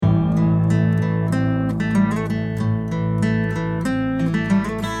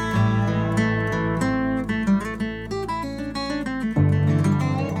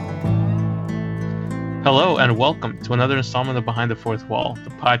and welcome to another installment of Behind the Fourth Wall, the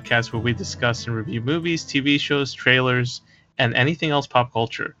podcast where we discuss and review movies, TV shows, trailers, and anything else pop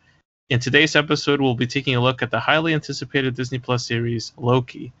culture. In today's episode, we'll be taking a look at the highly anticipated Disney Plus series,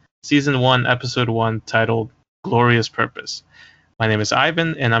 Loki, Season 1, Episode 1, titled Glorious Purpose. My name is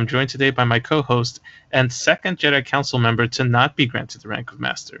Ivan, and I'm joined today by my co-host and second Jedi Council member to not be granted the rank of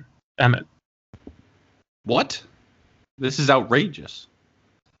Master, Emmett. What? This is outrageous.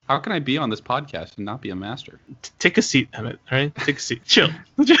 How can I be on this podcast and not be a master? Take a seat, Emmett, all right? Take a seat. Chill.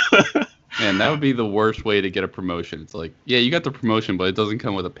 Man, that would be the worst way to get a promotion. It's like, yeah, you got the promotion, but it doesn't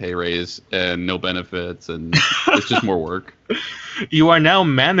come with a pay raise and no benefits, and it's just more work. You are now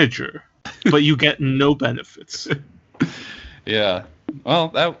manager, but you get no benefits. Yeah.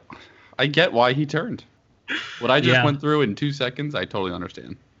 Well, I get why he turned. What I just went through in 2 seconds, I totally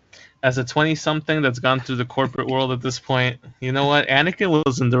understand. As a 20-something that's gone through the corporate world at this point, you know what? Anakin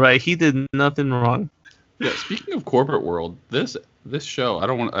was in the right. He did nothing wrong. Yeah. Speaking of corporate world, this show, I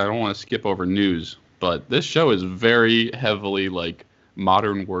don't want to skip over news, but this show is very heavily like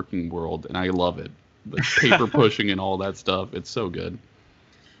modern working world, and I love it. The paper pushing and all that stuff. It's so good.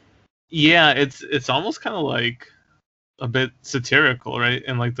 Yeah, it's almost kind of like a bit satirical, right?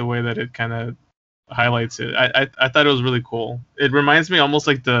 In like the way that it kind of highlights it. I thought it was really cool. It reminds me almost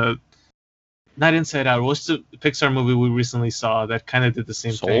like not Inside Out. What's the Pixar movie we recently saw that kind of did the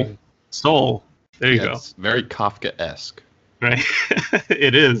same thing? Soul. There you go. It's very Kafka-esque. Right.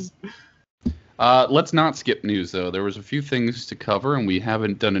 It is. Let's not skip news, though. There was a few things to cover, and we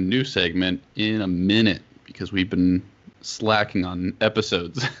haven't done a news segment in a minute because we've been slacking on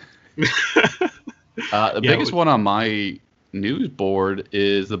episodes. The biggest one on my news board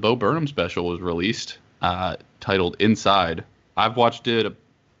is the Bo Burnham special was released, titled Inside. I've watched it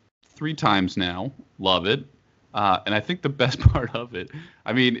 3 times now. Love it. And I think the best part of it,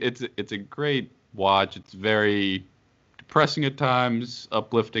 I mean, it's a great watch. It's very depressing at times,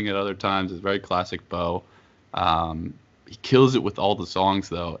 uplifting at other times. It's very classic Bo. He kills it with all the songs,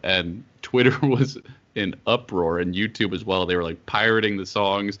 though. And Twitter was in uproar, and YouTube as well. They were like pirating the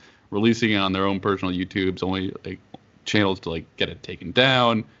songs, releasing it on their own personal YouTubes, only like channels to like get it taken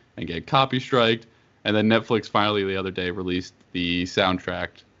down and get copy striked. And then Netflix finally the other day released the soundtrack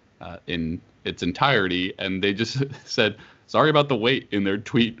in its entirety, and they just said sorry about the wait in their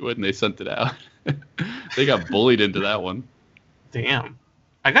tweet when they sent it out. They got bullied into that one. Damn,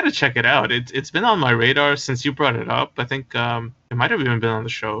 I gotta check it out. It's been on my radar since you brought it up. I think it might have even been on the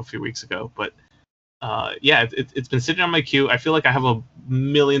show a few weeks ago, but it's been sitting on my queue. I feel like I have a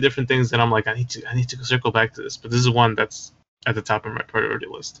million different things that I'm like, I need to circle back to this, but this is one that's at the top of my priority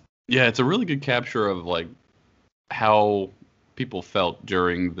list. Yeah, it's a really good capture of like how people felt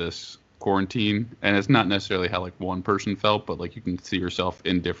during this quarantine, and it's not necessarily how like one person felt, but like you can see yourself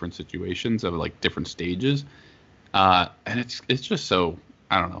in different situations of like different stages, and it's just so,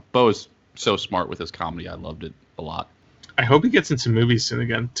 I don't know. Bo is so smart with his comedy. I loved it a lot. I hope he gets into movies soon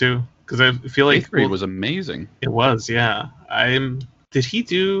again too, because I feel like 8th Grade was amazing. It was, yeah. I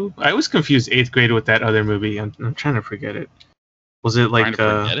was confused 8th Grade with that other movie. I'm trying to forget it. Was it like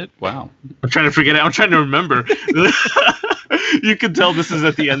forget it? Wow. I'm trying to forget it. I'm trying to remember. You can tell this is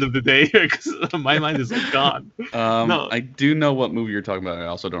at the end of the day here because my mind is like gone. No. I do know what movie you're talking about. I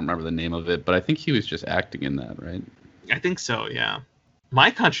also don't remember the name of it, but I think he was just acting in that, right? I think so, yeah.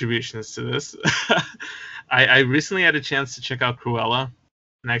 My contributions to this, I recently had a chance to check out Cruella.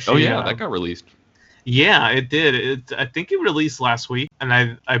 And actually, that got released. Yeah, it did. I think it released last week, and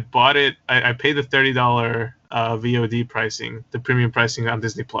I bought it. I paid the $30 VOD pricing, the premium pricing on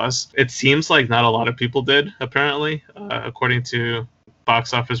Disney Plus. It seems like not a lot of people did, apparently, according to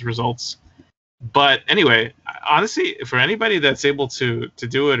box office results. But anyway, honestly, for anybody that's able to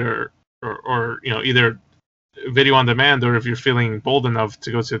do it, or either video on demand, or if you're feeling bold enough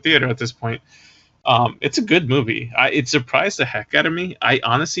to go to a theater at this point, it's a good movie. It surprised the heck out of me. I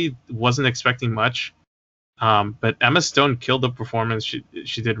honestly wasn't expecting much, but Emma Stone killed the performance.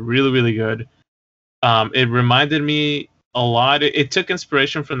 She did really, really good. It reminded me a lot. It took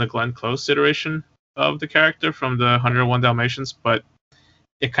inspiration from the Glenn Close iteration of the character from the 101 Dalmatians, but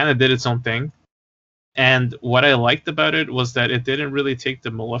it kind of did its own thing. And what I liked about it was that it didn't really take the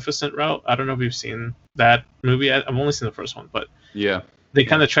Maleficent route. I don't know if you've seen that movie. I've only seen the first one, but yeah. They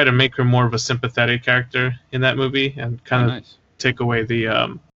kind of try to make her more of a sympathetic character in that movie and kind of take away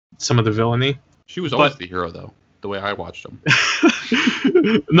the some of the villainy. She was always the hero, though, the way I watched them.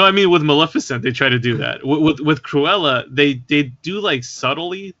 No, I mean, with Maleficent, they try to do that. With Cruella, they do like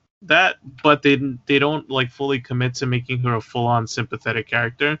subtly that, but they don't like fully commit to making her a full-on sympathetic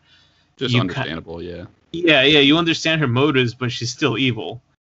character. Just understandable, yeah. Yeah, you understand her motives, but she's still evil.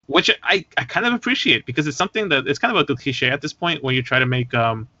 which I kind of appreciate, because it's something that it's kind of a cliche at this point when you try to make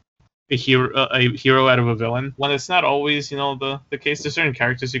a hero out of a villain, when it's not always the case. There's certain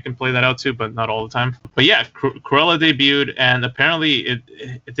characters you can play that out to, but not all the time. But yeah, Cruella debuted, and apparently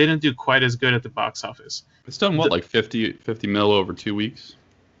it didn't do quite as good at the box office. It's done like 50 mil over 2 weeks.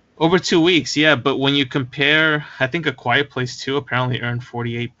 Over 2 weeks, yeah. But when you compare, I think A Quiet Place 2 apparently earned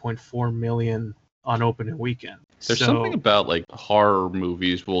 $48.4 million on opening weekend. There's something about like horror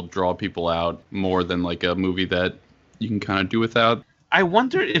movies will draw people out more than like a movie that you can kind of do without. I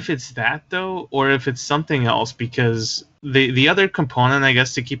wonder if it's that though, or if it's something else, because the other component I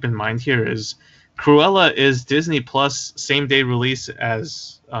guess to keep in mind here is Cruella is Disney Plus same day release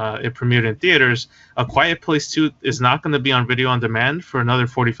as it premiered in theaters. A Quiet Place 2 is not going to be on video on demand for another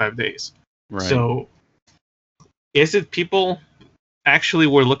 45 days. Right. So is it people actually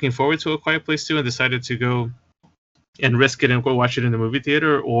were looking forward to A Quiet Place 2 and decided to go and risk it and go watch it in the movie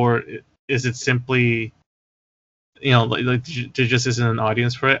theater, or is it simply like there just isn't an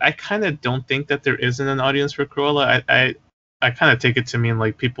audience for it? I kind of don't think that there isn't an audience for Cruella. I kind of take it to mean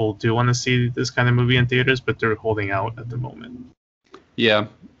like people do want to see this kind of movie in theaters, but they're holding out at the moment. Yeah,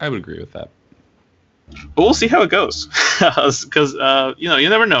 I would agree with that. But we'll see how it goes, because you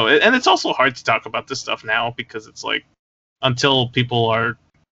never know, and it's also hard to talk about this stuff now because it's like until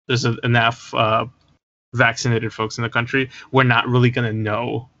there's enough vaccinated folks in the country, we're not really gonna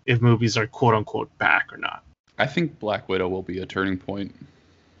know if movies are quote unquote back or not. I think Black Widow will be a turning point.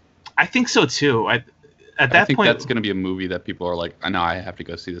 I think so too. I think that's going to be a movie that people are like, I know I have to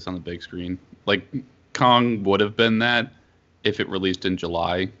go see this on the big screen. Like Kong would have been that if it released in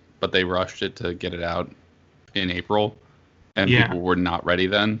July, but they rushed it to get it out in April, and people were not ready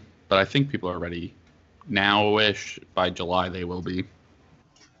then. But I think people are ready now-ish. By July, they will be.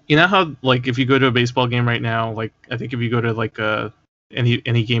 You know how like if you go to a baseball game right now, like I think if you go to like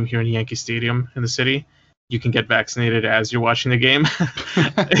any game here in Yankee Stadium in the city, you can get vaccinated as you're watching the game.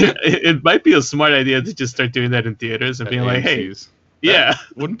 it might be a smart idea to just start doing that in theaters and being like, hey, yeah.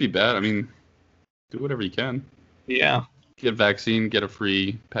 Wouldn't be bad. I mean, do whatever you can. Yeah. Get a vaccine, get a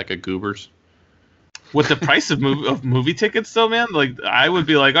free pack of goobers. With the price of movie tickets, though, man, like I would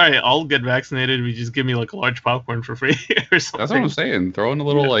be like, all right, I'll get vaccinated if you just give me like a large popcorn for free or something. That's what I'm saying. Throw in a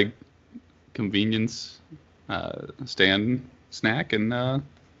little like convenience stand snack, and I'll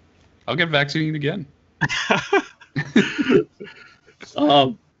get vaccinated again.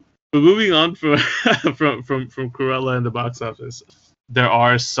 But moving on from Cruella and the box office, there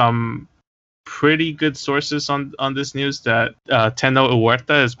are some pretty good sources on this news that Tenno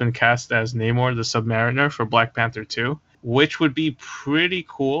Huerta has been cast as Namor the Submariner for Black Panther 2, which would be pretty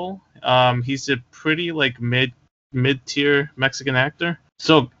cool. He's a pretty like mid-tier Mexican actor.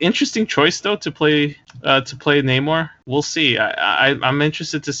 So interesting choice though to play Namor. We'll see. I'm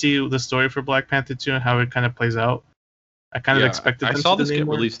interested to see the story for Black Panther 2 and how it kind of plays out. I kind of expected. I saw this get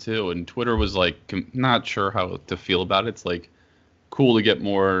released too, and Twitter was like not sure how to feel about it. It's like cool to get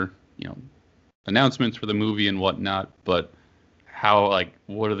more announcements for the movie and whatnot, but how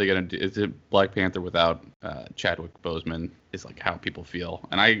what are they gonna do? Is it Black Panther without Chadwick Boseman? Is like how people feel,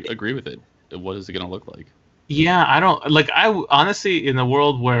 and I agree with it. What is it gonna look like? Yeah, I don't like. I honestly, in a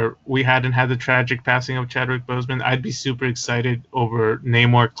world where we hadn't had the tragic passing of Chadwick Boseman, I'd be super excited over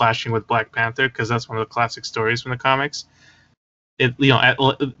Namor clashing with Black Panther because that's one of the classic stories from the comics.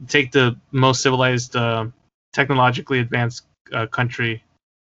 Take the most civilized, technologically advanced country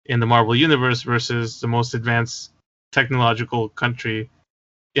in the Marvel universe versus the most advanced technological country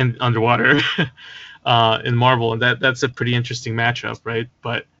in underwater in Marvel, and that's a pretty interesting matchup, right?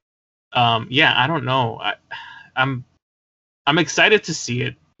 But I don't know. I'm excited to see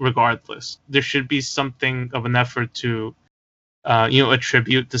it regardless. There should be something of an effort to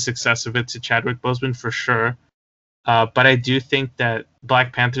attribute the success of it to Chadwick Boseman for sure. But I do think that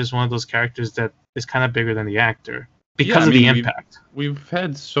Black Panther is one of those characters that is kind of bigger than the actor because of the impact. We've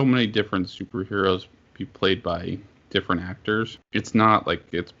had so many different superheroes be played by different actors. It's not like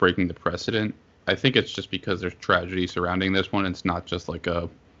it's breaking the precedent. I think it's just because there's tragedy surrounding this one. It's not just like a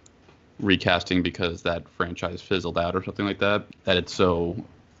recasting because that franchise fizzled out or something like that it's so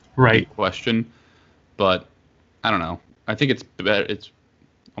right question. But I don't know, I think it's better, it's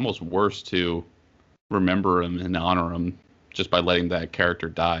almost worse to remember him and honor him just by letting that character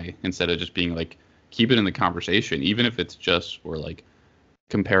die instead of just being like keep it in the conversation, even if it's just we're like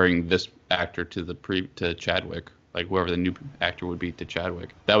comparing this actor to Chadwick, like whoever the new actor would be to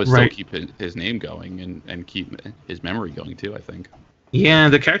Chadwick. That would still keep his name going and keep his memory going too, I think. Yeah,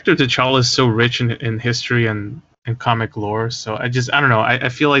 the character of T'Challa is so rich in history and comic lore. So I don't know. I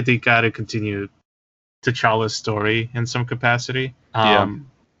feel like they got to continue T'Challa's story in some capacity.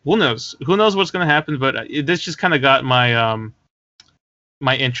 who knows? Who knows what's gonna happen? But this just kind of got my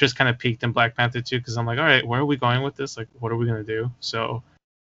my interest kind of peaked in Black Panther 2 because I'm like, all right, where are we going with this? Like, what are we gonna do? So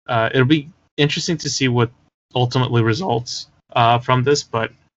it'll be interesting to see what ultimately results from this,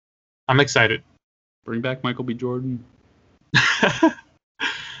 but I'm excited. Bring back Michael B. Jordan.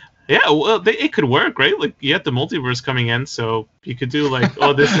 Yeah, well, it could work, right? Like, you have the multiverse coming in, so you could do like,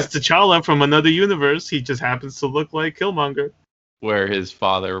 oh, this is T'Challa from another universe. He just happens to look like Killmonger. Where his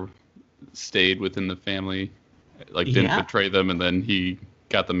father stayed within the family, like didn't betray them, and then he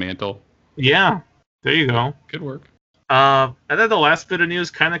got the mantle. Yeah, there you go. Good work. And then the last bit of news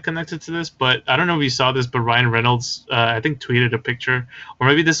kind of connected to this, but I don't know if you saw this, but Ryan Reynolds, I think, tweeted a picture, or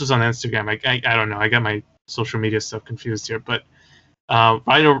maybe this was on Instagram. I don't know. I got my social media stuff confused here, but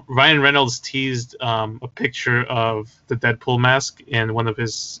Ryan Reynolds teased a picture of the Deadpool mask in one of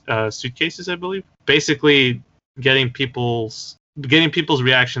his suitcases, I believe. Basically, getting people's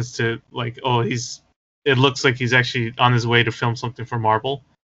reactions to like, oh, it looks like he's actually on his way to film something for Marvel.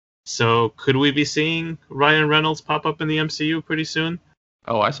 So could we be seeing Ryan Reynolds pop up in the MCU pretty soon?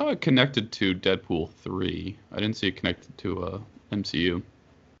 Oh, I saw it connected to Deadpool 3. I didn't see it connected to MCU.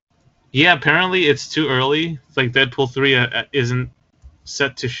 Yeah, apparently it's too early. Like Deadpool 3 isn't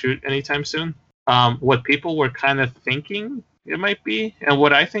set to shoot anytime soon. What people were kind of thinking it might be, and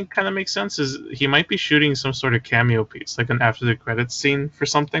what I think kind of makes sense, is he might be shooting some sort of cameo piece, like an after the credits scene for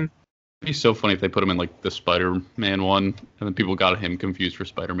something. It'd be so funny if they put him in like the Spider-Man one, and then people got him confused for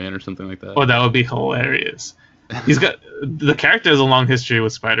Spider-Man or something like that. Oh, that would be hilarious. He's got the character has a long history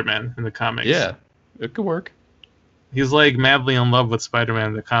with Spider-Man in the comics. Yeah, it could work. He's like madly in love with Spider-Man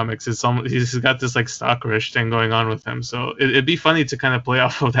in the comics. He's got this like stalkerish thing going on with him, so it'd be funny to kind of play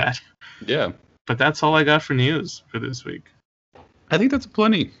off of that. Yeah. But that's all I got for news for this week. I think that's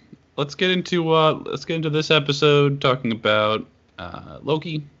plenty. Let's get into this episode talking about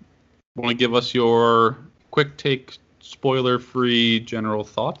Loki. Want to give us your quick take, spoiler-free general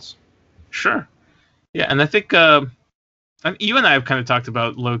thoughts? Sure. Yeah, and I think you and I have kind of talked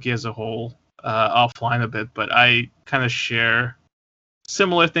about Loki as a whole offline a bit, but I kind of share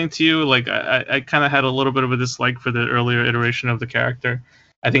similar thing to you. Like I kind of had a little bit of a dislike for the earlier iteration of the character.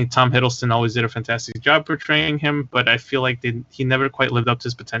 I think Tom Hiddleston always did a fantastic job portraying him, but I feel like he never quite lived up to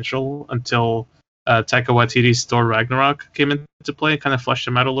his potential until Taika Waititi's Thor Ragnarok came into play and kind of fleshed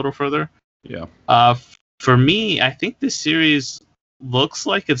him out a little further. Yeah. For me, I think this series looks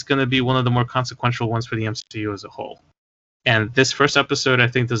like it's going to be one of the more consequential ones for the MCU as a whole. And this first episode, I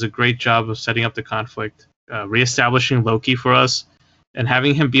think, does a great job of setting up the conflict, reestablishing Loki for us, and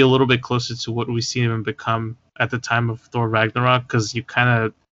having him be a little bit closer to what we see him become at the time of Thor Ragnarok. Because you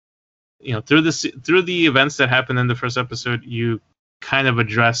kind of, through the events that happened in the first episode, you kind of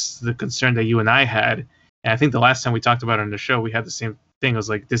address the concern that you and I had. And I think the last time we talked about it on the show, we had the same thing. It was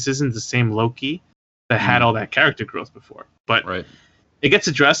like, this isn't the same Loki that had all that character growth before. But it gets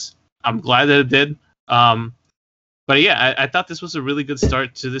addressed. I'm glad that it did. But yeah, I thought this was a really good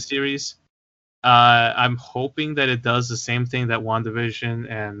start to the series. I'm hoping that it does the same thing that WandaVision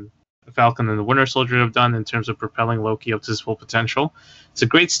and Falcon and the Winter Soldier have done in terms of propelling Loki up to his full potential. It's a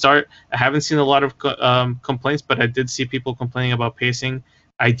great start. I haven't seen a lot of complaints, but I did see people complaining about pacing.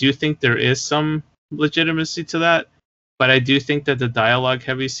 I do think there is some legitimacy to that, but I do think that the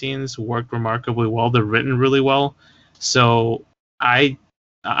dialogue-heavy scenes work remarkably well. They're written really well, so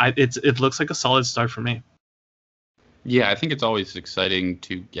it looks like a solid start for me. Yeah, I think it's always exciting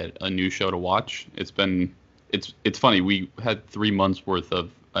to get a new show to watch. It's funny. We had 3 months worth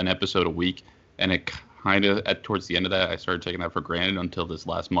of an episode a week, and it kind of towards the end of that, I started taking that for granted until this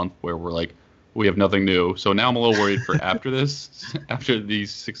last month, where we're like, we have nothing new. So now I'm a little worried for after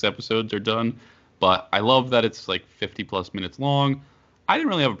these 6 episodes are done. But I love that it's like 50 plus minutes long. I didn't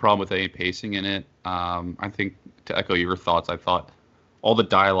really have a problem with any pacing in it. I think, to echo your thoughts, I thought all the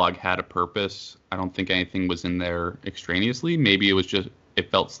dialogue had a purpose. I don't think anything was in there extraneously. Maybe it was just, it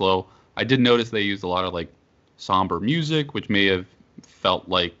felt slow. I did notice they used a lot of like somber music, which may have felt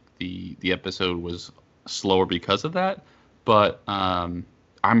like the episode was slower because of that. But I'm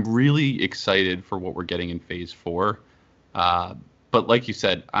really excited for what we're getting in Phase 4. But like you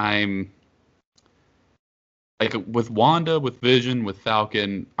said, I'm like with Wanda, with Vision, with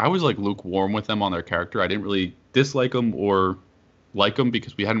Falcon, I was like lukewarm with them on their character. I didn't really dislike them or like them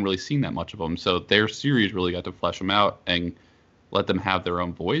because we hadn't really seen that much of them. So their series really got to flesh them out and let them have their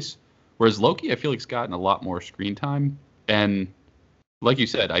own voice. Whereas Loki, I feel like, has gotten a lot more screen time. And like you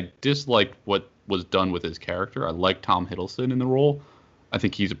said, I disliked what was done with his character. I like Tom Hiddleston in the role. I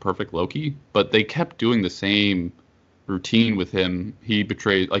think he's a perfect Loki. But they kept doing the same routine with him. He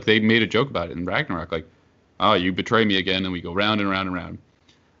betrayed, like they made a joke about it in Ragnarok, like, oh, you betray me again, and we go round and round and round.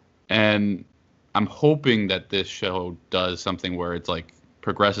 And I'm hoping that this show does something where it's like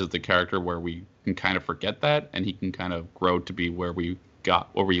progresses the character where we can kind of forget that, and he can kind of grow to be where we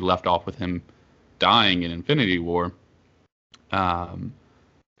left off with him dying in Infinity War. And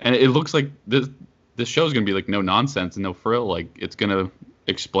it looks like this show is gonna be like no nonsense and no frill. Like it's gonna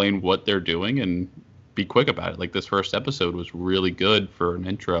explain what they're doing and be quick about it. Like this first episode was really good for an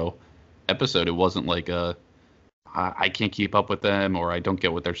intro episode. It wasn't like I can't keep up with them, or I don't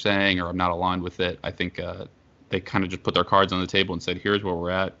get what they're saying, or I'm not aligned with it. I think they kind of just put their cards on the table and said, here's where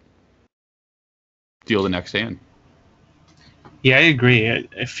we're at. Deal the next hand. Yeah, I agree.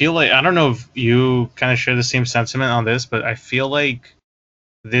 I feel like, I don't know if you kind of share the same sentiment on this, but I feel like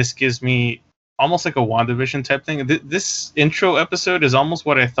this gives me almost like a WandaVision type thing. This intro episode is almost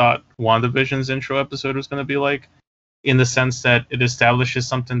what I thought WandaVision's intro episode was going to be like, in the sense that it establishes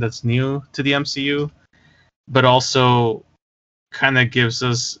something that's new to the MCU, but also kind of gives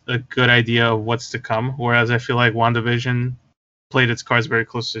us a good idea of what's to come. Whereas I feel like WandaVision played its cards very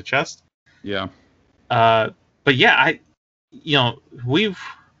close to the chest. Yeah. But yeah, we've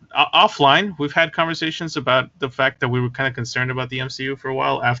offline, we've had conversations about the fact that we were kind of concerned about the MCU for a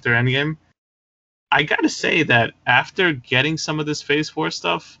while after Endgame. I gotta say that after getting some of this Phase 4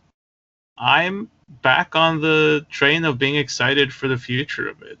 stuff, I'm back on the train of being excited for the future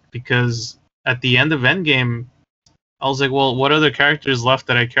of it. Because at the end of Endgame, I was like, well, what other characters left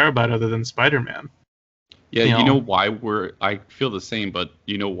that I care about other than Spider-Man? Yeah, you know why I feel the same, but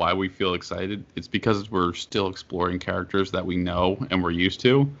you know why we feel excited? It's because we're still exploring characters that we know and we're used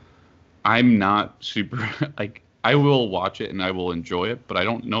to. I'm not super, like, I will watch it and I will enjoy it, but I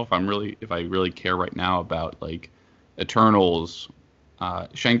don't know if I really care right now about, like, Eternals.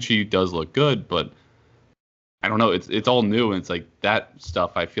 Shang-Chi does look good, but I don't know, it's all new, and it's like that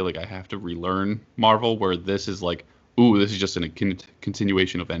stuff I feel like I have to relearn Marvel, where this is like, ooh, this is just a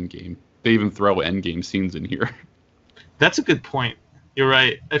continuation of Endgame. They even throw Endgame scenes in here. That's a good point. You're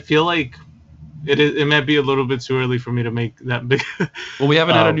right. I feel like it might be a little bit too early for me to make that big. Well, we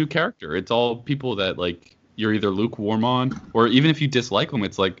haven't had a new character. It's all people that, like, you're either lukewarm on, or even if you dislike them,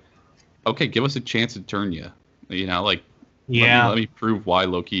 it's like, okay, give us a chance to turn you. You know, like, yeah. Let me prove why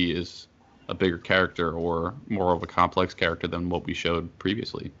Loki is a bigger character or more of a complex character than what we showed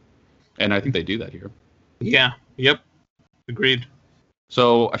previously. And I think they do that here. Yeah. Yep. Agreed.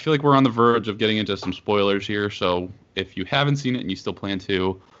 So I feel like we're on the verge of getting into some spoilers here. So if you haven't seen it and you still plan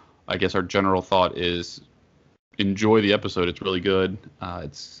to, I guess our general thought is enjoy the episode. It's really good.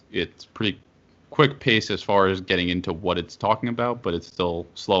 It's pretty quick pace as far as getting into what it's talking about, but it's still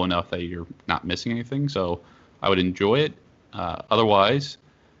slow enough that you're not missing anything. So I would enjoy it. Otherwise,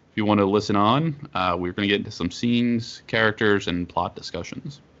 if you want to listen on, we're going to get into some scenes, characters, and plot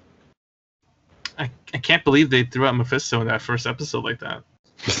discussions. I can't believe they threw out Mephisto in that first episode like that.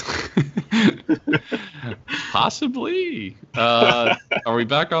 Possibly. Are we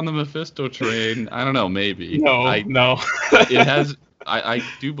back on the Mephisto train? I don't know. Maybe. No. It has. I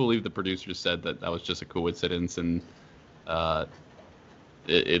do believe the producers said that was just a coincidence, and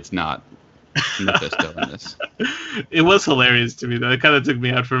it's not Mephisto in this. It was hilarious to me, though. It kind of took me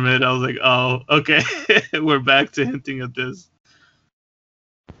out for a minute. I was like, oh, okay. We're back to hinting at this.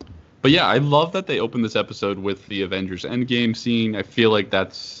 But yeah, I love that they opened this episode with the Avengers Endgame scene. I feel like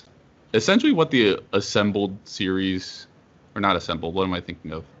that's essentially what the assembled series, or not assembled, what am I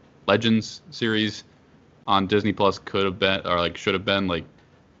thinking of? Legends series on Disney Plus could have been, or like should have been, like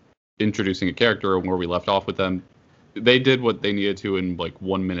introducing a character and where we left off with them. They did what they needed to in like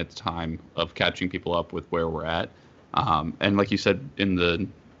 1 minute's time of catching people up with where we're at. And like you said in the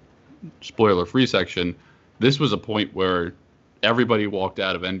spoiler-free section, this was a point where everybody walked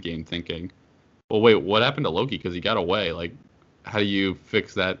out of Endgame thinking, well, wait, what happened to Loki? Because he got away. Like, how do you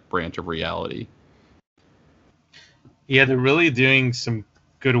fix that branch of reality? Yeah, they're really doing some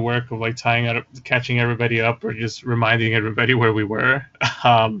good work of like tying out, catching everybody up, or just reminding everybody where we were.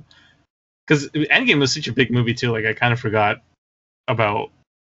 Because Endgame was such a big movie too. Like I kind of forgot about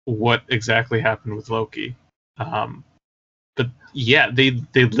what exactly happened with Loki. But yeah, they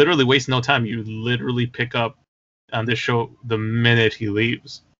literally waste no time. You literally pick up on this show the minute he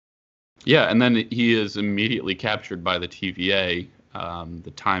leaves. Yeah, and then he is immediately captured by the TVA,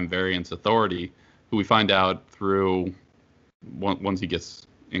 the Time Variance Authority, who we find out through once he gets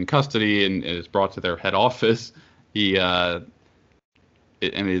in custody and is brought to their head office. He and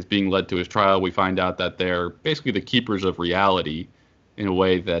is being led to his trial. We find out that they're basically the keepers of reality, in a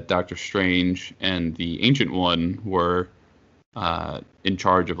way that Doctor Strange and the Ancient One were in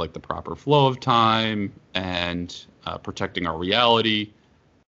charge of like the proper flow of time and protecting our reality.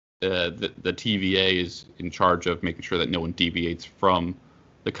 The TVA is in charge of making sure that no one deviates from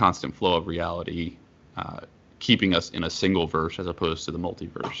the constant flow of reality, keeping us in a single verse as opposed to the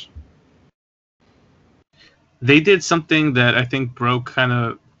multiverse. They did something that I think broke kind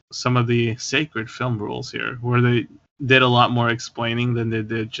of some of the sacred film rules here, where they did a lot more explaining than they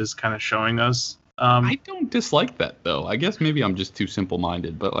did just kind of showing us. I don't dislike that, though. I guess maybe I'm just too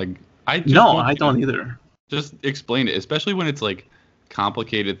simple-minded, but like I don't either. Just explain it, especially when it's like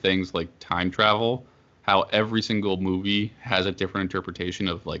complicated things like time travel. How every single movie has a different interpretation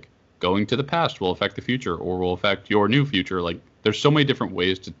of like going to the past will affect the future or will affect your new future. Like there's so many different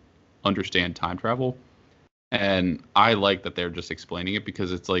ways to understand time travel. And I like that they're just explaining it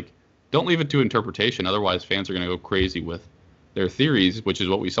because it's like, don't leave it to interpretation. Otherwise, fans are going to go crazy with their theories, which is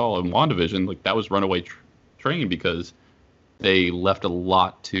what we saw in WandaVision. Like that was runaway train because they left a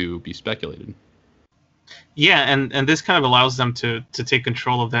lot to be speculated. Yeah, and this kind of allows them to take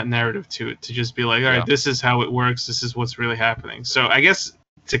control of that narrative to just be like, all right, this is how it works. This is what's really happening. So I guess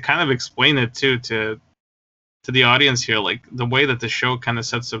to kind of explain it too to the audience here, like the way that the show kind of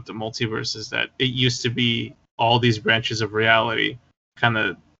sets up the multiverse is that it used to be all these branches of reality kind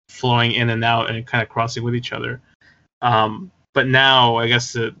of flowing in and out and kind of crossing with each other. But now I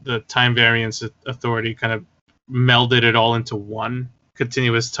guess the Time Variance Authority kind of melded it all into one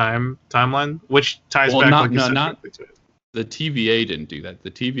continuous timeline, which ties back not to it. The TVA didn't do that. The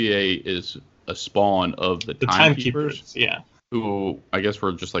TVA is a spawn of the Timekeepers. Yeah. Who I guess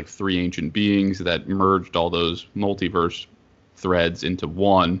were just like three ancient beings that merged all those multiverse threads into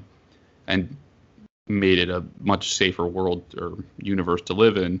one and made it a much safer world or universe to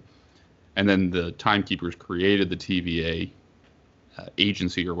live in. And then the Timekeepers created the TVA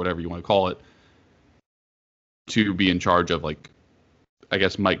agency or whatever you want to call it to be in charge of like, I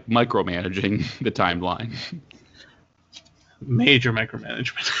guess, micromanaging the timeline. Major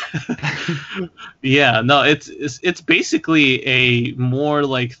micromanagement. Yeah, no, it's basically a more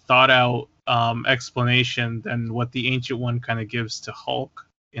like thought out explanation than what the Ancient One kind of gives to Hulk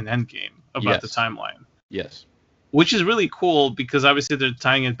in Endgame about the timeline. Yes. Which is really cool because obviously they're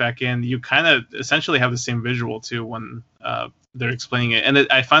tying it back in. You kind of essentially have the same visual too when they're explaining it. And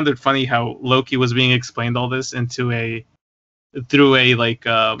I find it funny how Loki was being explained all this through a like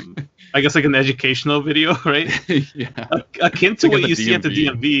I guess like an educational video, right? Yeah. Akin to what you see at the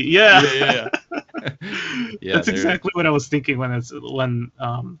DMV. Yeah. Yeah, that's exactly what I was thinking when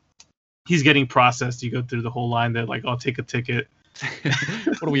he's getting processed. You go through the whole line. They're like, "I'll take a ticket."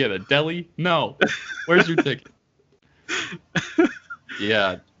 What are we at, a deli? No. Where's your ticket?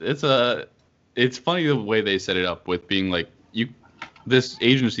 Yeah, it's funny the way they set it up with being like this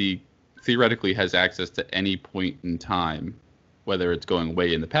agency theoretically has access to any point in time, whether it's going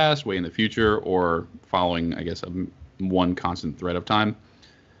way in the past, way in the future, or following, I guess, one constant thread of time.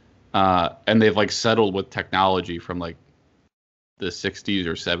 And they've like settled with technology from like the 60s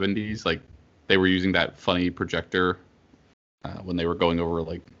or 70s. Like they were using that funny projector when they were going over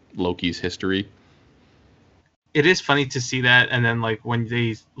like Loki's history. It is funny to see that, and then like when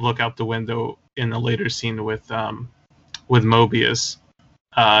they look out the window in a later scene with Mobius,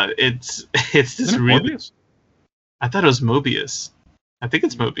 it's this really. Mobius? I thought it was Mobius. I think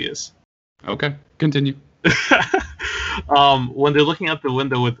it's Mobius. Okay, continue. When they're looking out the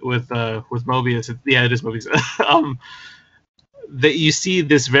window with Mobius, it is Mobius. That you see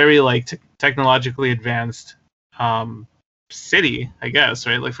this very like technologically advanced city, I guess,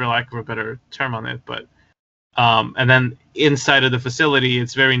 right? Like for lack of a better term on it, but. And then inside of the facility,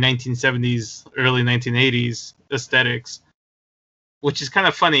 it's very 1970s, early 1980s aesthetics, which is kind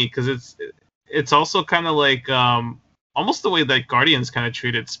of funny because it's also kind of like almost the way that Guardians kind of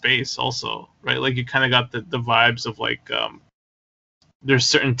treated space, also, right? Like you kind of got the vibes of like there's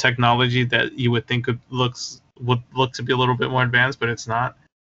certain technology that you would think would look to be a little bit more advanced, but it's not.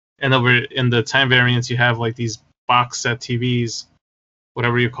 And over in the Time Variance, you have like these box set TVs,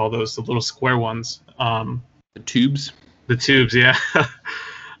 whatever you call those, the little square ones. The tubes, yeah.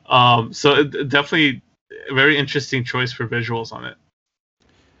 So definitely a very interesting choice for visuals on it.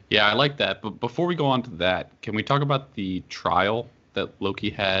 Yeah, I like that. But before we go on to that, can we talk about the trial that Loki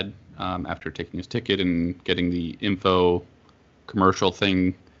had after taking his ticket and getting the info commercial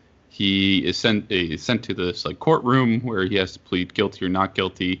thing? He is sent to this like courtroom where he has to plead guilty or not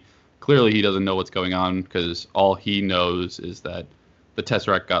guilty. Clearly, he doesn't know what's going on because all he knows is that the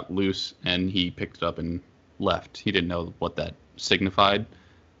Tesseract got loose and he picked it up and left. He didn't know what that signified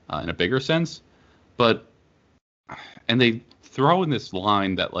in a bigger sense. And they throw in this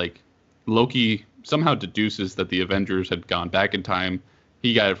line that like Loki somehow deduces that the Avengers had gone back in time.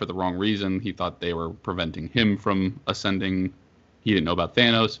 He got it for the wrong reason. He thought they were preventing him from ascending. He didn't know about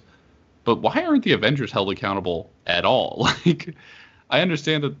Thanos. But why aren't the Avengers held accountable at all? Like, I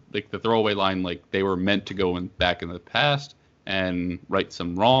understand that like the throwaway line, like they were meant to go back in the past and right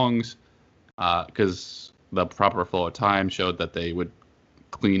some wrongs, because the proper flow of time showed that they would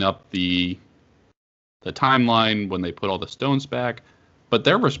clean up the timeline when they put all the stones back, but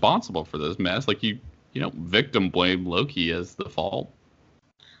they're responsible for this mess. Like you victim blame Loki as the fault.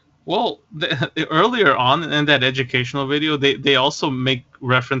 Well, earlier on in that educational video, they also make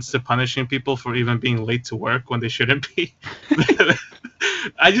reference to punishing people for even being late to work when they shouldn't be.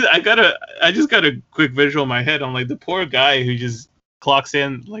 I just got a quick visual in my head. I'm like, the poor guy who just clocks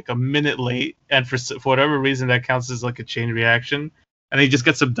in like a minute late, and for whatever reason that counts as like a chain reaction, and he just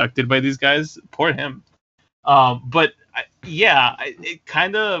gets abducted by these guys. Poor him. But it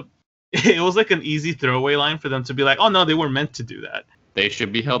kind of it was like an easy throwaway line for them to be like, oh no, they were meant to do that. They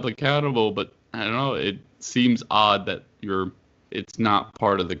should be held accountable, but I don't know. It seems odd that it's not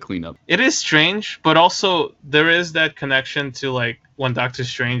part of the cleanup. It is strange, but also there is that connection to like when Doctor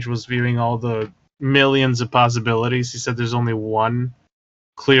Strange was viewing all the millions of possibilities. He said there's only one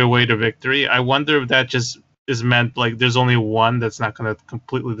clear way to victory. I wonder if that just is meant like there's only one that's not going to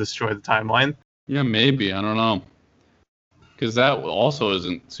completely destroy the timeline. Yeah, maybe. I don't know. Because that also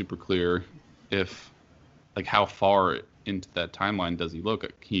isn't super clear if, like, how far into that timeline does he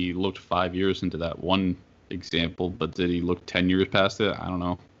look? He looked 5 years into that one example, but did he look 10 years past it? I don't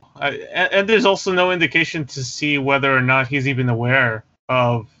know. And there's also no indication to see whether or not he's even aware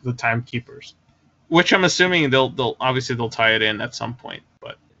of the timekeepers, which I'm assuming they'll obviously tie it in at some point.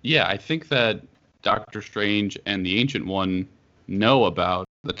 But yeah, I think that Doctor Strange and the Ancient One know about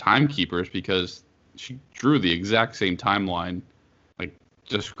the timekeepers because she drew the exact same timeline, like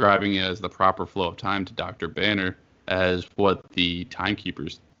describing it as the proper flow of time to Dr. Banner as what the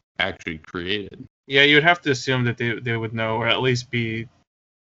timekeepers actually created. Yeah, you would have to assume that they would know, or at least be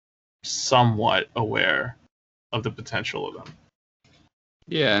somewhat aware of the potential of them.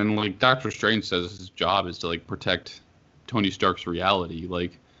 Yeah, and like Doctor Strange says his job is to like protect Tony Stark's reality,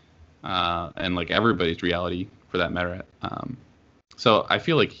 like and like everybody's reality for that matter. So I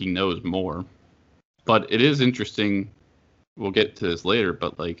feel like he knows more. But it is interesting. We'll get to this later,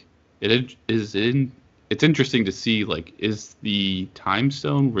 but like it's interesting to see, like, is the time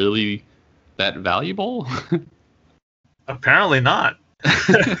stone really that valuable? Apparently not.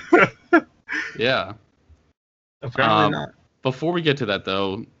 Yeah. Apparently not. Before we get to that,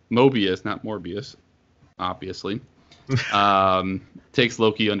 though, Mobius, not Morbius, obviously, takes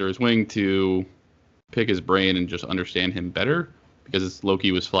Loki under his wing to pick his brain and just understand him better, because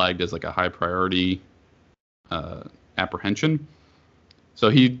Loki was flagged as like a high priority apprehension. So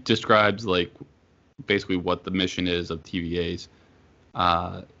he describes like basically what the mission is of TVAs.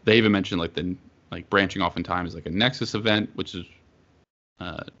 They even mentioned like the branching off in time is like a Nexus event, which is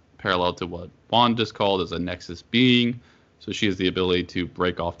parallel to what Wanda is called as a Nexus being. So she has the ability to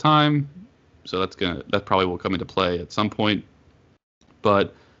break off time. So that probably will come into play at some point.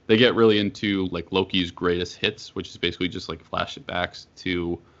 But they get really into like Loki's greatest hits, which is basically just like flashbacks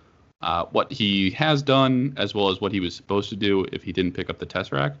to what he has done, as well as what he was supposed to do if he didn't pick up the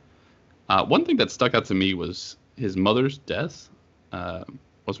Tesseract. One thing that stuck out to me was his mother's death.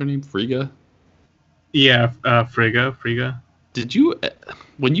 What's her name? Frigga? Yeah, Frigga. Did you,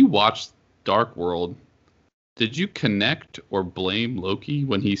 when you watched Dark World, did you connect or blame Loki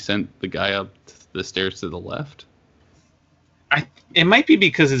when he sent the guy up the stairs to the left? It might be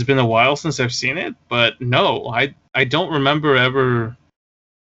because it's been a while since I've seen it, but no, I don't remember ever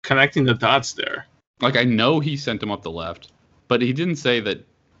connecting the dots there. Like, I know he sent him up the left, but he didn't say that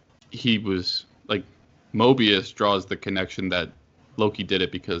he was, like, Mobius draws the connection that Loki did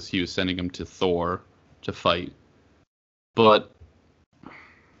it because he was sending him to Thor to fight. But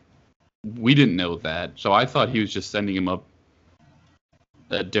we didn't know that, so I thought he was just sending him up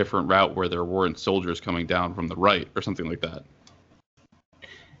a different route where there weren't soldiers coming down from the right or something like that.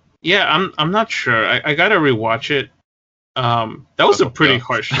 Yeah, I'm not sure. I gotta rewatch it. That was a pretty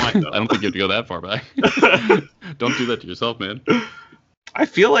harsh line, though. I don't think you have to go that far back. Don't do that to yourself, man. I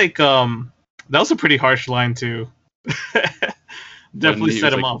feel like that was a pretty harsh line too. Definitely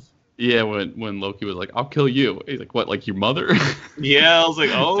set him off. Yeah, when Loki was like, "I'll kill you," he's like, "What? Like your mother?" Yeah, I was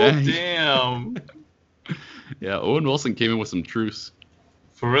like, "Oh, damn." Yeah, Owen Wilson came in with some truce.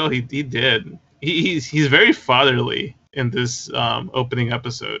 For real, he did. He's very fatherly in this opening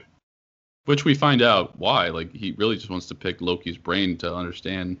episode. Which we find out why. Like, he really just wants to pick Loki's brain to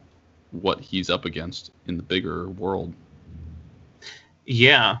understand what he's up against in the bigger world.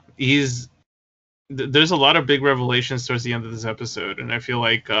 Yeah, there's a lot of big revelations towards the end of this episode, and I feel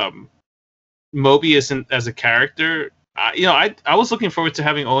like Mobius as a character, I was looking forward to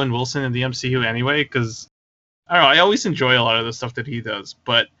having Owen Wilson in the MCU anyway, because I don't know. I always enjoy a lot of the stuff that he does,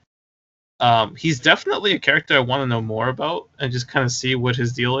 but he's definitely a character I want to know more about and just kind of see what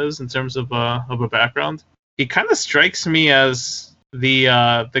his deal is in terms of a background. He kind of strikes me as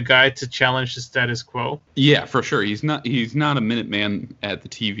the guy to challenge the status quo. Yeah, for sure. He's not a Minuteman at the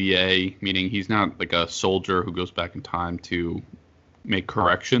TVA, meaning he's not like a soldier who goes back in time to make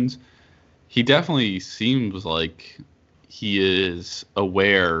corrections. He definitely seems like he is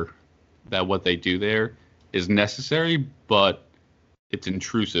aware that what they do there is necessary, but it's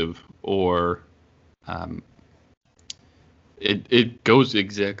intrusive, or it goes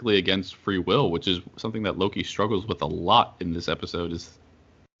exactly against free will, which is something that Loki struggles with a lot in this episode. Is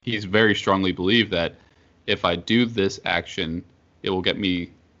he's very strongly believed that if I do this action, it will get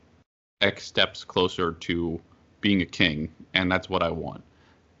me X steps closer to being a king, and that's what I want.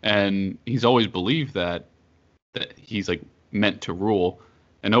 And he's always believed that he's like meant to rule,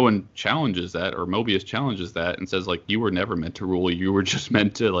 and no one challenges that, or Mobius challenges that and says like, you were never meant to rule, you were just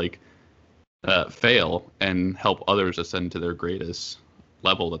meant to like fail and help others ascend to their greatest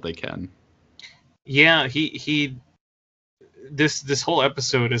level that they can. Yeah, this whole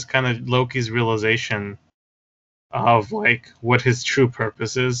episode is kind of Loki's realization of like what his true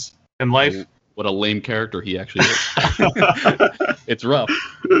purpose is in life. What a lame character he actually is. It's rough.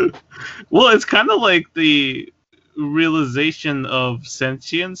 Well, it's kind of like the realization of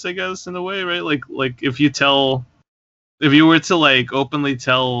sentience, I guess, in a way, right? Like if you were to like openly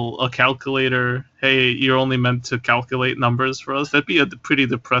tell a calculator, hey, you're only meant to calculate numbers for us, that'd be a pretty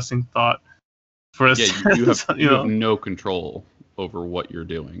depressing thought for us. Yeah, you have no control over what you're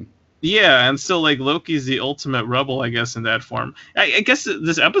doing. Yeah, and so like Loki's the ultimate rebel, I guess, in that form. I guess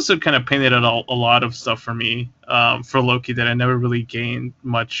this episode kind of painted out a lot of stuff for me, for Loki, that I never really gained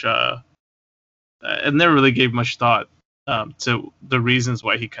much. I never really gave much thought to the reasons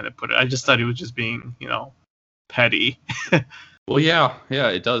why he kind of put it. I just thought he was just being, petty. Well, yeah,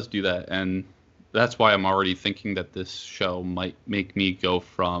 it does do that, and that's why I'm already thinking that this show might make me go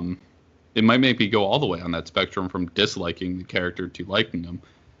all the way on that spectrum from disliking the character to liking him.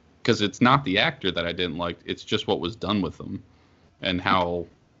 Because it's not the actor that I didn't like, it's just what was done with him and how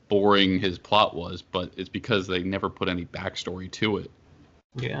boring his plot was, but it's because they never put any backstory to it.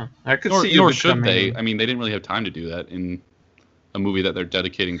 Yeah, I could see. Nor should they. I mean, they didn't really have time to do that in a movie that they're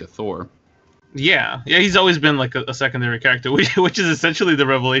dedicating to Thor. Yeah, he's always been like a secondary character, which is essentially the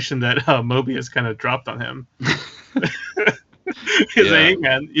revelation that Mobius kind of dropped on him. He's like, hey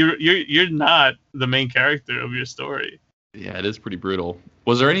man, you're not the main character of your story. Yeah, it is pretty brutal.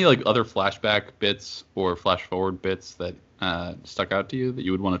 Was there any like other flashback bits or flash forward bits that stuck out to you that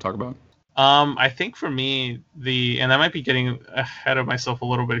you would want to talk about? I think for me, and I might be getting ahead of myself a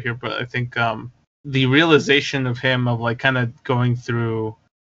little bit here, but I think the realization of him of like kind of going through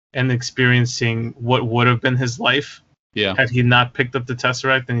and experiencing what would have been his life had he not picked up the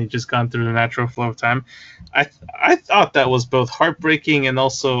Tesseract and he'd just gone through the natural flow of time. I thought that was both heartbreaking and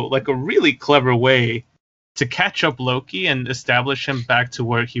also like a really clever way to catch up Loki and establish him back to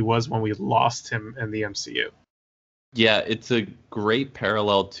where he was when we lost him in the MCU. Yeah, it's a great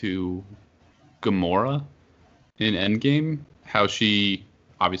parallel to Gamora in Endgame, how she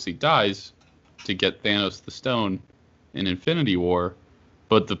obviously dies to get Thanos the stone in Infinity War,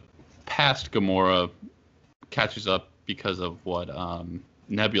 but the past Gamora catches up because of what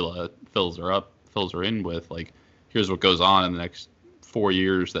Nebula fills her in with, like, here's what goes on in the next 4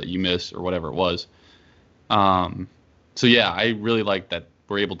 years that you miss, or whatever it was. So yeah, I really like that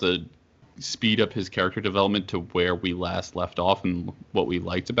we're able to speed up his character development to where we last left off and what we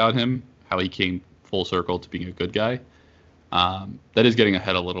liked about him, how he came full circle to being a good guy. That is getting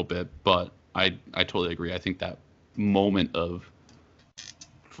ahead a little bit, but I totally agree. I think that moment of,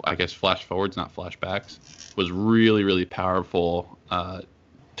 I guess, flash forwards, not flashbacks, was really, really powerful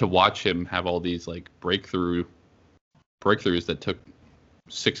to watch him have all these like breakthroughs that took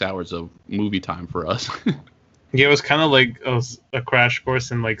 6 hours of movie time for us. Yeah, it was kind of like a crash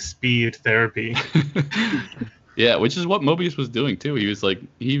course in like speed therapy. Yeah, which is what Mobius was doing too. He was like,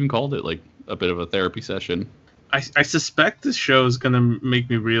 he even called it like a bit of a therapy session. I suspect this show is gonna make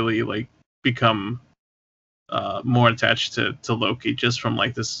me really like become more attached to Loki just from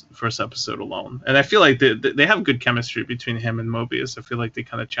like this first episode alone. And I feel like they have good chemistry between him and Mobius. I feel like they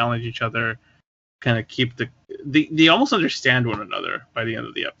kind of challenge each other, kind of keep they almost understand one another by the end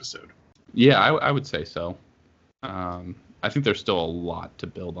of the episode. Yeah, I would say so. I think there's still a lot to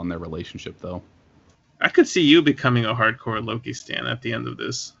build on their relationship, though. I could see you becoming a hardcore Loki stan at the end of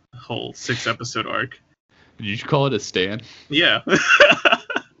this whole 6-episode arc. Did you call it a stan? Yeah.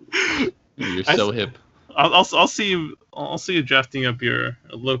 You're so hip. I'll see you. I'll see you drafting up your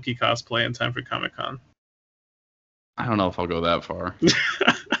Loki cosplay in time for Comic-Con. I don't know if I'll go that far.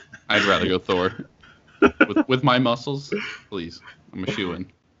 I'd rather go Thor. With my muscles, please. I'm a shoo-in.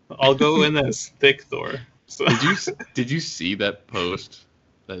 I'll go in as thick Thor. So. Did you see that post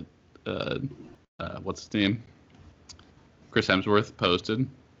that what's his name? Chris Hemsworth posted?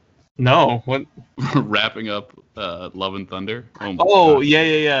 No. What? Wrapping up Love and Thunder. Oh God.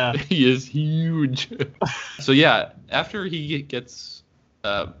 Yeah. He is huge. So yeah, after he gets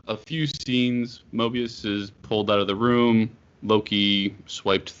a few scenes, Mobius is pulled out of the room. Loki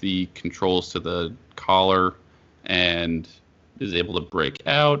swiped the controls to the collar and is able to break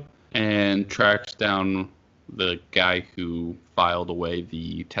out and tracks down the guy who filed away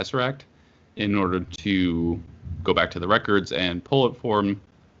the Tesseract in order to go back to the records and pull it for him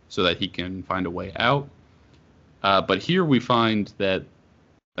so that he can find a way out. But here we find that,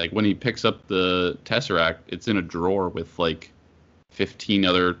 like, when he picks up the Tesseract, it's in a drawer with, like, 15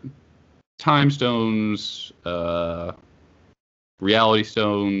 other time stones, reality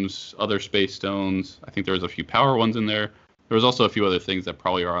stones, other space stones. I think there was a few power ones in there. There was also a few other things that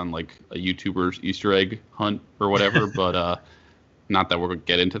probably are on, like, a YouTuber's Easter egg hunt or whatever, but not that we're going to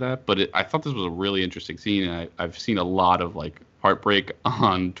get into that. But I thought this was a really interesting scene, and I've seen a lot of, like, heartbreak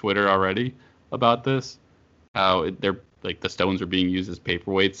on Twitter already about this. How they're, like, the stones are being used as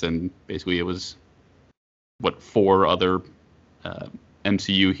paperweights, and basically it was what 4 other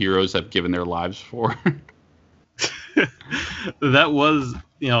MCU heroes have given their lives for. That was,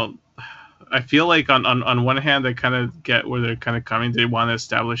 I feel like on one hand, I kind of get where they're kind of coming. They want to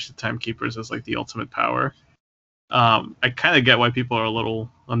establish the Timekeepers as, like, the ultimate power. I kind of get why people are a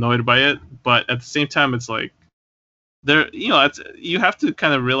little annoyed by it, but at the same time, it's like you have to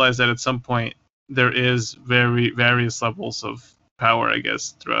kind of realize that at some point there is various levels of power, I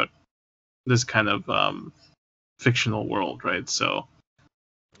guess, throughout this kind of fictional world, right? So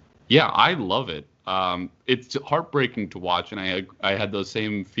yeah, I love it. It's heartbreaking to watch, and I had those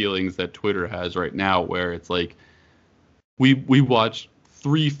same feelings that Twitter has right now, where it's like we watched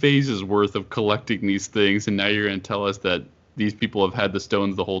 3 phases worth of collecting these things, and now you're going to tell us that these people have had the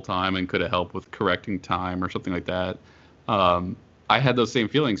stones the whole time and could have helped with correcting time or something like that. I had those same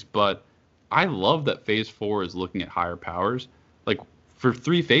feelings, but I love that Phase 4 is looking at higher powers. Like, for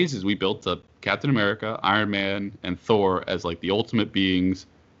 3 phases, we built up Captain America, Iron Man, and Thor as, like, the ultimate beings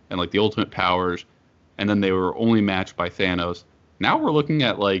and, like, the ultimate powers, and then they were only matched by Thanos. Now we're looking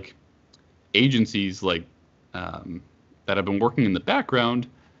at, like, agencies, like, that have been working in the background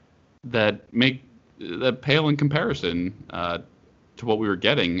that pale in comparison to what we were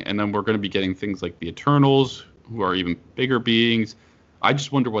getting. And then we're going to be getting things like the Eternals, who are even bigger beings. I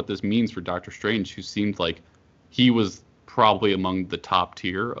just wonder what this means for Doctor Strange, who seemed like he was probably among the top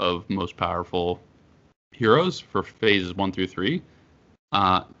tier of most powerful heroes for phases 1 through 3.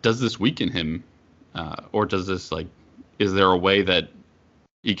 Does this weaken him? Or does this, like, is there a way that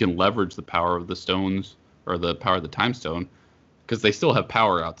he can leverage the power of the stones or the power of the time stone? Because they still have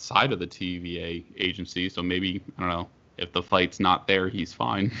power outside of the TVA agency, so maybe, I don't know, if the fight's not there, he's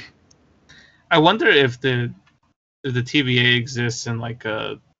fine. I wonder if the TVA exists in, like,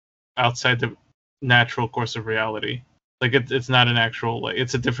 outside the natural course of reality. Like, it's not an actual, like,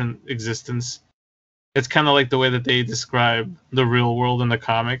 it's a different existence. It's kind of like the way that they describe the real world in the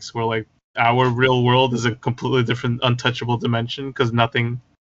comics, where, like, our real world is a completely different, untouchable dimension because nothing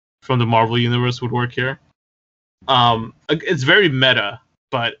from the Marvel universe would work here. It's very meta,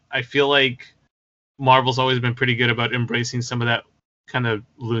 but I feel like Marvel's always been pretty good about embracing some of that kind of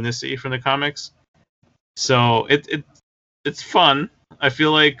lunacy from the comics. So it's fun. I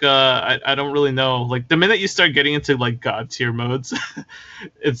feel like I don't really know. Like, the minute you start getting into, like, god tier modes,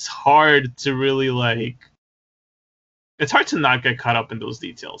 it's hard to really, like, it's hard to not get caught up in those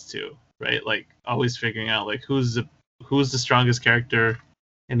details too, right? Like, always figuring out, like, who's the strongest character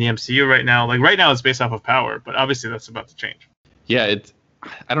in the MCU right now. Like, right now it's based off of power, but obviously that's about to change. Yeah,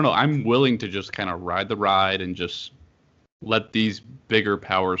 I don't know. I'm willing to just kind of ride the ride and just let these bigger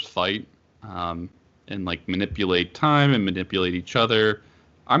powers fight, and, like, manipulate time and manipulate each other.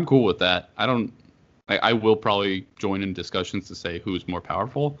 I'm cool with that. I will probably join in discussions to say who's more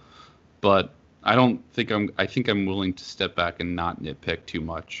powerful, but I think I'm willing to step back and not nitpick too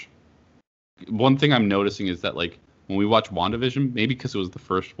much. One thing I'm noticing is that, like, when we watch WandaVision, maybe because it was the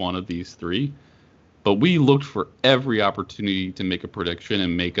first one of these 3, but we looked for every opportunity to make a prediction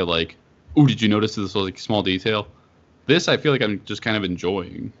and make a, like, ooh, did you notice this, like, small detail? This, I feel like I'm just kind of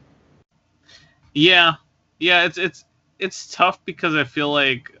enjoying. Yeah, it's tough because I feel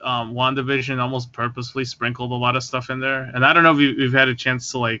like WandaVision almost purposefully sprinkled a lot of stuff in there, and I don't know if you've had a chance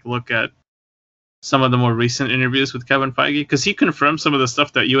to, like, look at some of the more recent interviews with Kevin Feige, because he confirmed some of the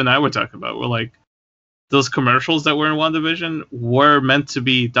stuff that you and I were talking about. We're like, those commercials that were in WandaVision were meant to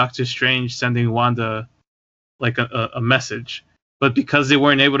be Doctor Strange sending Wanda like a message. But because they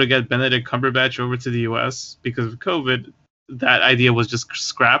weren't able to get Benedict Cumberbatch over to the US because of COVID, that idea was just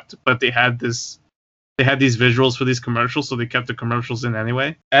scrapped. But they had these visuals for these commercials, so they kept the commercials in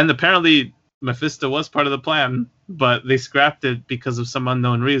anyway. And apparently Mephisto was part of the plan, but they scrapped it because of some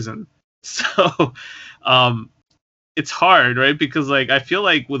unknown reason. So it's hard, right? Because like I feel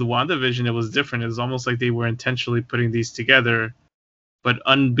like with WandaVision it was different. It was almost like they were intentionally putting these together, but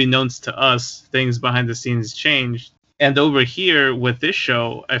unbeknownst to us, things behind the scenes changed. And over here with this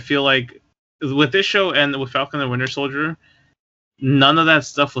show, I feel like with this show and with Falcon and Winter Soldier, none of that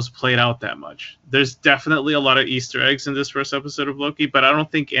stuff was played out that much. There's definitely a lot of Easter eggs in this first episode of Loki, but I don't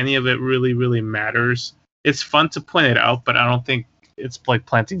think any of it really matters. It's fun to point it out, but I don't think it's like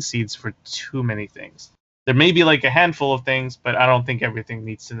planting seeds for too many things. There may be like a handful of things, but I don't think everything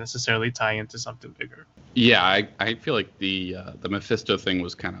needs to necessarily tie into something bigger. Yeah, I feel like the Mephisto thing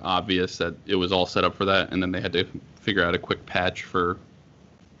was kind of obvious that it was all set up for that, and then they had to figure out a quick patch for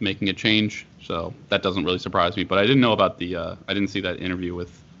making a change. So that doesn't really surprise me. But I didn't know about I didn't see that interview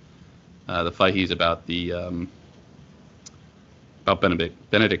with the Feige's about about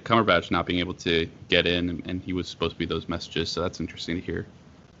Benedict Cumberbatch not being able to get in, and he was supposed to be those messages. So that's interesting to hear.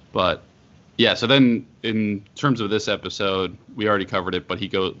 But yeah, so then in terms of this episode, we already covered it, but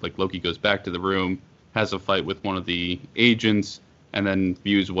Loki goes back to the room, has a fight with one of the agents, and then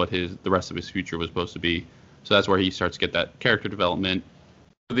views what the rest of his future was supposed to be. So that's where he starts to get that character development.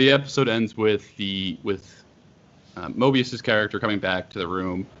 The episode ends with Mobius's character coming back to the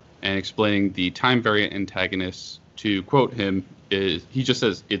room and explaining the time variant antagonist. To quote him, he just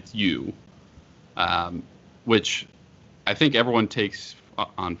says, "It's you," which I think everyone takes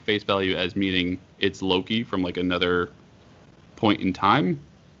on face value as meaning it's Loki from like another point in time,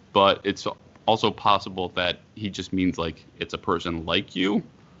 but it's also possible that he just means like it's a person like you,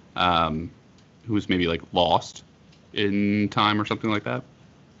 who's maybe like lost in time or something like that.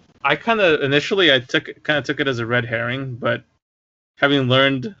 I initially took it as a red herring, but having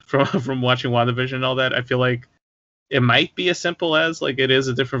learned from watching WandaVision and all that, I feel like it might be as simple as like it is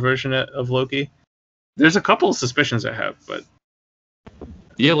a different version of Loki. There's a couple of suspicions I have, but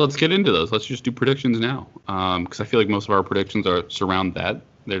yeah, let's get into those. Let's just do predictions now, because I feel like most of our predictions surround that.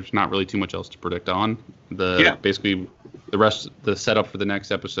 There's not really too much else to predict on. Basically, the setup for the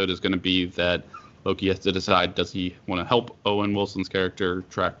next episode is going to be that Loki has to decide, does he want to help Owen Wilson's character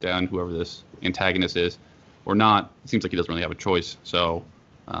track down whoever this antagonist is or not? It seems like he doesn't really have a choice. So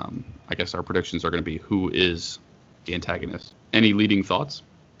I guess our predictions are going to be who is the antagonist. Any leading thoughts?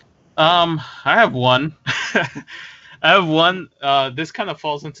 I have one. This kind of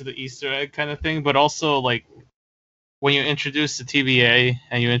falls into the Easter egg kind of thing, but also like when you introduce the TVA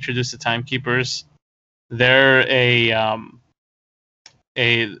and you introduce the Timekeepers, they're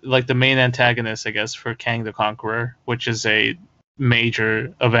like the main antagonist, I guess, for Kang the Conqueror, which is a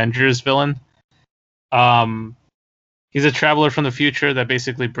major Avengers villain. He's a traveler from the future that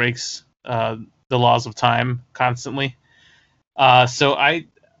basically breaks the laws of time constantly. So I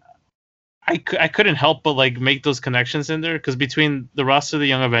couldn't help but like make those connections in there, because between the roster of the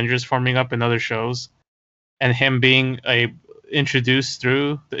Young Avengers forming up in other shows and him being introduced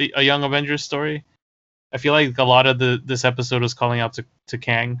through a Young Avengers story, I feel like a lot of this episode was calling out to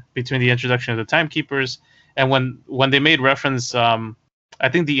Kang between the introduction of the Timekeepers and when they made reference. I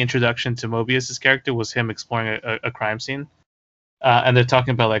think the introduction to Mobius's character was him exploring a crime scene, and they're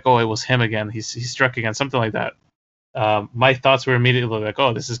talking about like, oh, it was him again. He struck again, something like that. My thoughts were immediately like,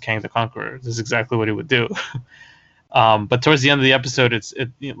 oh, this is Kang the Conqueror. This is exactly what he would do. But towards the end of the episode,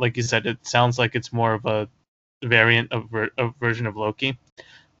 it like you said, it sounds like it's more of a variant of version of Loki.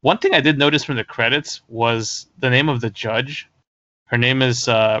 One thing I did notice from the credits was the name of the judge. Her name is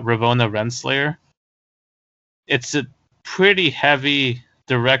Ravonna Renslayer. It's a pretty heavy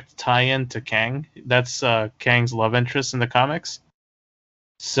direct tie-in to Kang. That's Kang's love interest in the comics.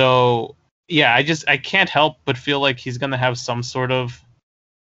 So yeah, I can't help but feel like he's gonna have some sort of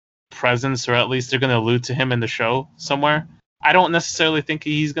presence, or at least they're gonna allude to him in the show somewhere. I don't necessarily think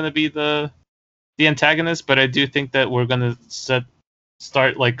he's gonna be the antagonist, but I do think that we're gonna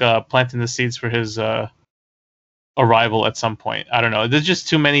start like planting the seeds for his arrival at some point. I don't know. There's just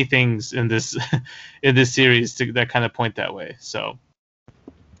too many things in this in this series that kind of point that way. So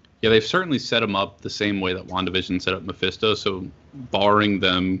yeah, they've certainly set him up the same way that WandaVision set up Mephisto. So barring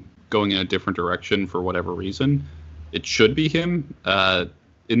them going in a different direction for whatever reason, it should be him.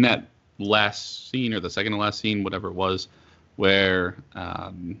 In that last scene, or the second to last scene, whatever it was, where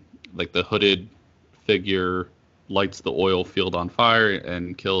like the hooded figure lights the oil field on fire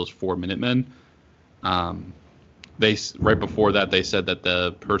and kills 4 Minutemen. Right before that they said that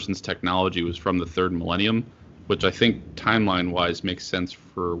the person's technology was from the third millennium, which I think timeline wise makes sense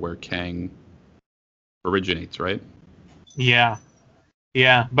for where Kang originates, right? Yeah.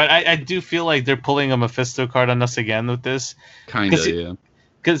 Yeah, but I do feel like they're pulling a Mephisto card on us again with this. Kinda, yeah.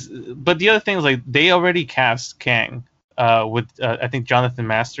 But the other thing is, like, they already cast Kang with I think Jonathan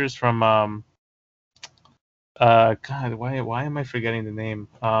Masters from God, why am I forgetting the name?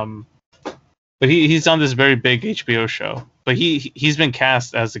 But he's on this very big HBO show. But he's been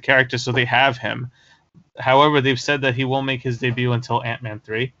cast as the character, so they have him. However, they've said that he won't make his debut until Ant-Man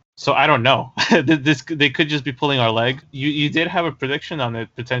 3. So I don't know. They could just be pulling our leg. You did have a prediction on it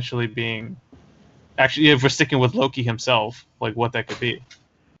potentially being, actually, if we're sticking with Loki himself, like what that could be.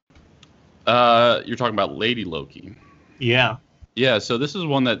 You're talking about Lady Loki. Yeah. Yeah, so this is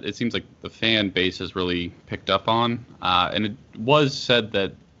one that it seems like the fan base has really picked up on, and it was said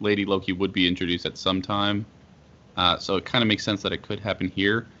that Lady Loki would be introduced at some time, so it kind of makes sense that it could happen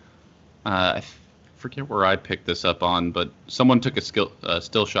here. I forget where I picked this up on, but someone took a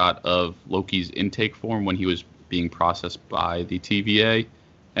still shot of Loki's intake form when he was being processed by the TVA,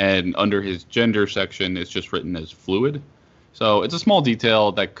 and under his gender section, it's just written as fluid. So it's a small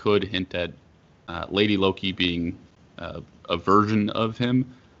detail that could hint at Lady Loki being a version of him,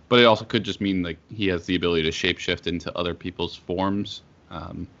 but it also could just mean like he has the ability to shapeshift into other people's forms.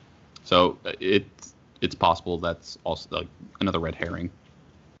 So it's possible that's also like another red herring.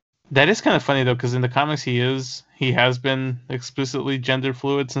 That is kind of funny though, because in the comics he has been explicitly gender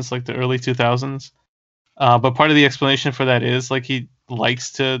fluid since like the early 2000s. But part of the explanation for that is like he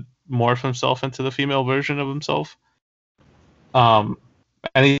likes to morph himself into the female version of himself.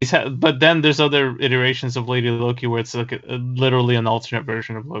 And but then there's other iterations of Lady Loki where it's like literally an alternate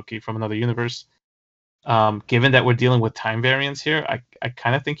version of Loki from another universe. Given that we're dealing with time variance here, I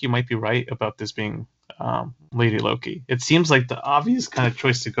kind of think you might be right about this being Lady Loki. It seems like the obvious kind of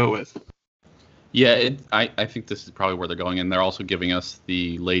choice to go with. Yeah, I think this is probably where they're going, and they're also giving us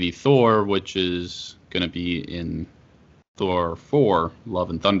the Lady Thor, which is going to be in Thor 4,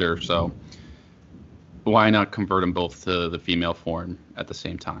 Love and Thunder, so why not convert them both to the female form at the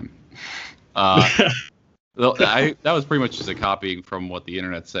same time? That was pretty much just a copying from what the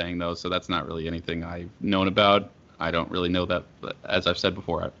internet's saying, though, so that's not really anything I've known about. I don't really know that, but as I've said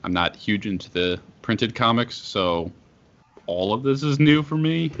before, I'm not huge into the printed comics, so all of this is new for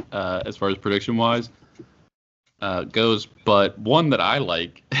me as far as prediction-wise goes. But one that I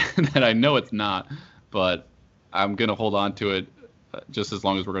like, that I know it's not, but I'm going to hold on to it just as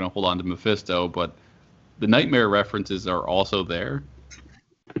long as we're going to hold on to Mephisto, but the Nightmare references are also there.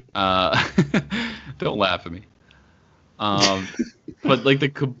 Don't laugh at me. But like the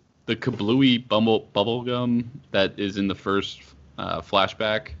Kablooey bubblegum that is in the first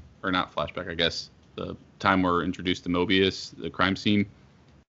flashback, or not flashback, I guess, the time we're introduced to Mobius, the crime scene,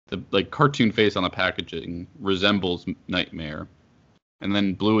 the like cartoon face on the packaging resembles Nightmare. And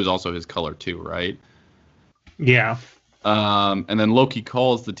then blue is also his color too, right? Yeah. And then Loki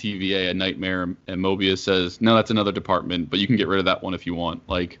calls the TVA a Nightmare, and Mobius says, "No, that's another department, but you can get rid of that one if you want."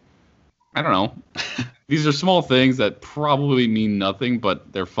 Like, I don't know. These are small things that probably mean nothing,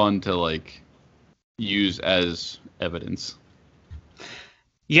 but they're fun to like use as evidence.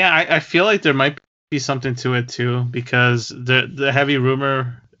 Yeah, I feel like there might be something to it too, because the heavy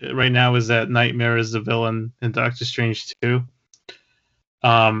rumor right now is that Nightmare is the villain in Doctor Strange 2,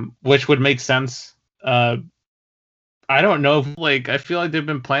 which would make sense. I don't know. Like, I feel like they've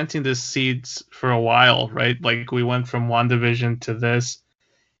been planting these seeds for a while, right? Like, we went from WandaVision to this,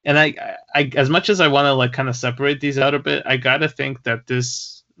 and I as much as I want to like kind of separate these out a bit, I gotta think that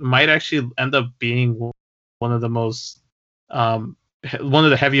this might actually end up being one of the most one of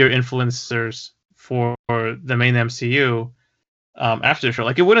the heavier influencers for the main MCU after the show.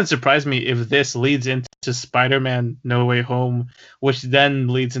 Like, it wouldn't surprise me if this leads into Spider-Man No Way Home, which then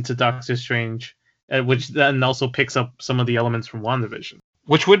leads into Doctor Strange, which then also picks up some of the elements from WandaVision,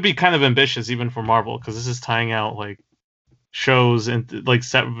 which would be kind of ambitious even for Marvel, because this is tying out like shows and like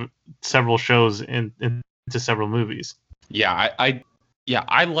several shows into several movies. Yeah,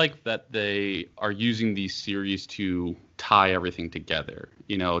 I like that they are using these series to tie everything together,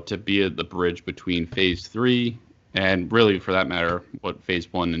 you know, to be the bridge between Phase 3 and really, for that matter, what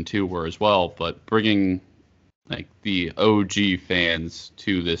Phase 1 and 2 were as well, but bringing like the OG fans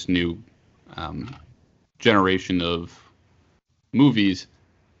to this new generation of movies.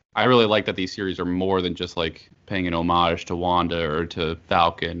 I really like that these series are more than just like paying an homage to Wanda or to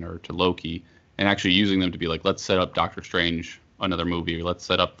Falcon or to Loki, and actually using them to be like, let's set up Doctor Strange, another movie. Let's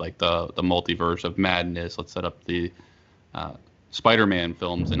set up like the multiverse of madness. Let's set up the Spider-Man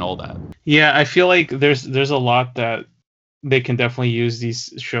films and all that. Yeah, I feel like there's a lot that they can definitely use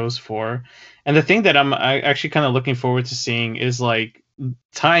these shows for. And the thing that I actually kind of looking forward to seeing is like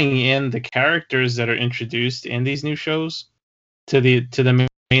tying in the characters that are introduced in these new shows to the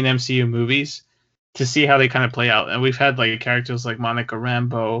main MCU movies to see how they kind of play out. And we've had like characters like Monica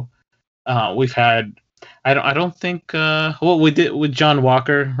Rambeau. We've had I don't think well, we did with John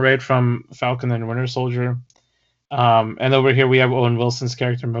Walker, right, from Falcon and Winter Soldier. And over here we have Owen Wilson's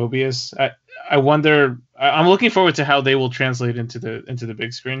character Mobius. I wonder. I'm looking forward to how they will translate into the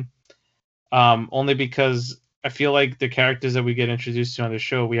big screen. Only because I feel like the characters that we get introduced to on the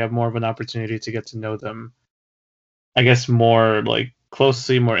show, we have more of an opportunity to get to know them, I guess, more like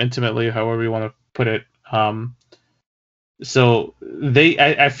closely, more intimately, however you want to put it. So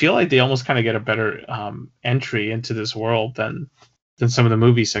I feel like they almost kind of get a better entry into this world than some of the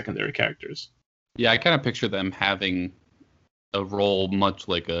movie secondary characters. Yeah, I kind of picture them having a role much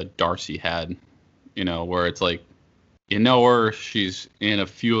like a Darcy had, where it's like, her, she's in a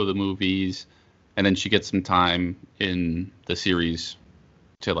few of the movies, and then she gets some time in the series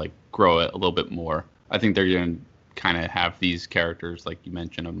to like grow it a little bit more. I think they're going to kind of have these characters, like you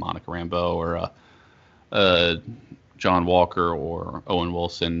mentioned, of Monica Rambeau or John Walker or Owen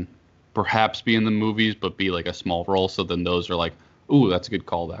Wilson, perhaps be in the movies, but be like a small role. So then those are like, ooh, that's a good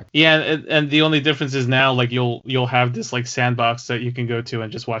callback. Yeah, and the only difference is now like you'll have this like sandbox that you can go to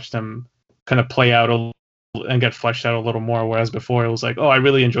and just watch them kind of play out and get fleshed out a little more. Whereas before it was like, oh, I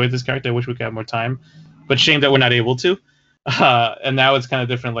really enjoyed this character. I wish we could have more time, but shame that we're not able to. And now it's kind of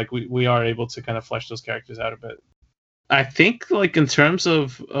different. Like we are able to kind of flesh those characters out a bit. I think like in terms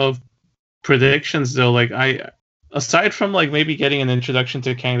of predictions though, like aside from like maybe getting an introduction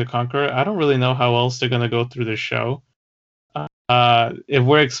to Kang the Conqueror, I don't really know how else they're gonna go through this show. If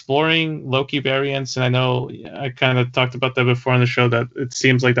we're exploring Loki variants, and I know I kind of talked about that before on the show, that it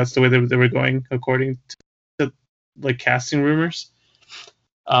seems like that's the way they were going according to like casting rumors.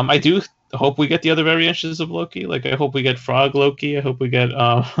 I do hope we get the other variations of Loki. Like I hope we get Frog Loki. I hope we get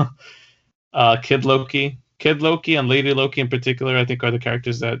Kid Loki. Kid Loki and Lady Loki in particular, I think, are the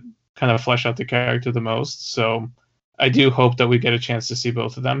characters that kind of flesh out the character the most. So I do hope that we get a chance to see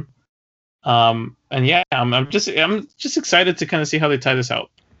both of them. And yeah, I'm just excited to kind of see how they tie this out.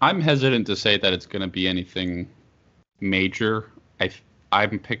 I'm hesitant to say that it's going to be anything major.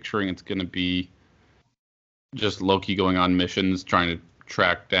 I'm picturing it's going to be just Loki going on missions, trying to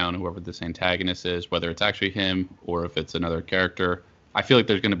track down whoever this antagonist is, whether it's actually him or if it's another character. I feel like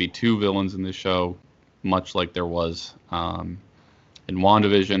there's going to be two villains in this show, much like there was in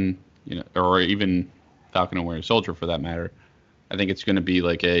WandaVision, or even Falcon and Winter Soldier for that matter. I think it's going to be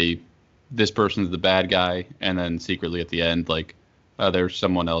like this person's the bad guy, and then secretly at the end, like, there's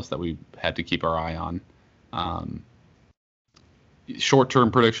someone else that we had to keep our eye on.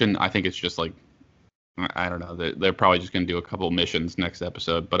 Short-term prediction, I think it's just like, I don't know, they're probably just going to do a couple missions next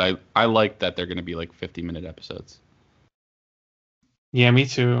episode, but I like that they're going to be like 50-minute episodes. Yeah, me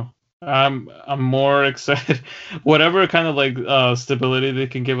too. I'm more excited. Whatever kind of like stability they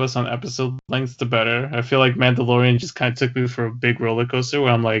can give us on episode lengths, the better. I feel like Mandalorian just kind of took me for a big roller coaster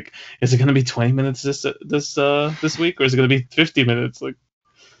where I'm like, is it going to be 20 minutes this week, or is it going to be 50 minutes? Like,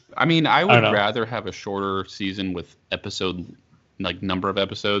 I mean, I would rather have a shorter season with number of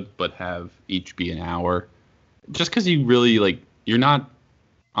episodes, but have each be an hour, just because you really you're not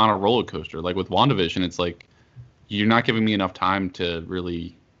on a roller coaster. Like with WandaVision, it's like you're not giving me enough time to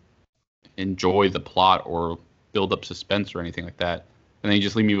really enjoy the plot or build up suspense or anything like that, and then you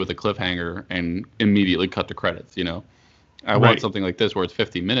just leave me with a cliffhanger and immediately cut the credits. I want something like this where it's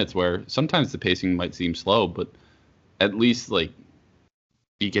 50 minutes, where sometimes the pacing might seem slow, but at least like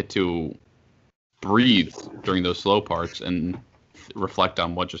you get to breathe during those slow parts and reflect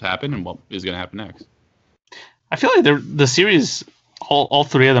on what just happened and what is going to happen next. I feel like the series, all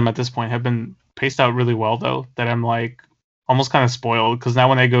three of them at this point, have been paced out really well, though, that I'm like almost kind of spoiled, because now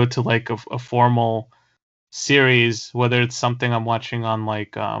when I go to like a formal series, whether it's something I'm watching on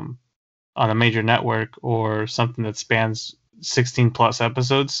like on a major network or something that spans 16 plus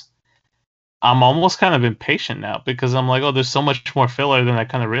episodes, I'm almost kind of impatient now, because I'm like, oh, there's so much more filler than I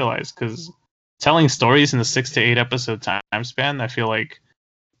kind of realized, because telling stories in a 6 to 8 episode time span, I feel like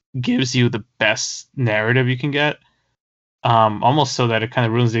gives you the best narrative you can get, almost so that it kind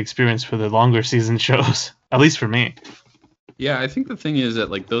of ruins the experience for the longer season shows, at least for me. Yeah, I think the thing is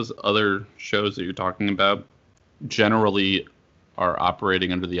that like those other shows that you're talking about generally are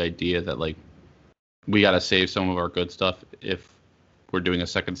operating under the idea that like we got to save some of our good stuff if we're doing a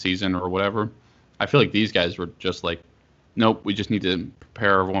second season or whatever. I feel like these guys were just like, nope, we just need to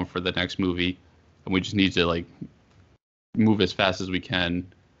prepare everyone for the next movie, and we just need to like move as fast as we can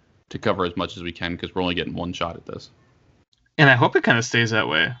to cover as much as we can because we're only getting one shot at this. And I hope it kind of stays that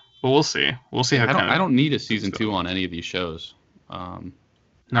way. But we'll see. We'll see how. I don't need a season 2 on any of these shows. No.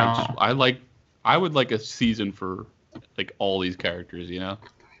 I would like a season for like all these characters, you know?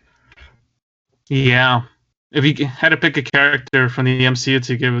 Yeah. If you had to pick a character from the MCU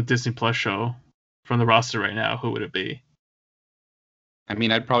to give a Disney Plus show from the roster right now, who would it be? I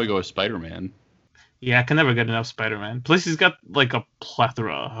mean, I'd probably go with Spider-Man. Yeah, I can never get enough Spider-Man. Plus, he's got like a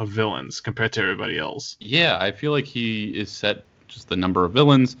plethora of villains compared to everybody else. Yeah, I feel like he is set just the number of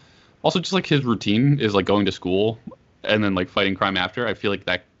villains. Also, just like his routine is like going to school and then like fighting crime after. I feel like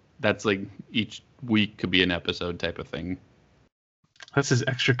that's like each week could be an episode type of thing. That's his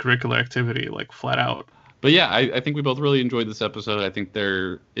extracurricular activity, like flat out. But yeah, I think we both really enjoyed this episode. I think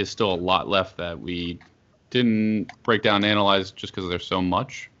there is still a lot left that we didn't break down and analyze just because there's so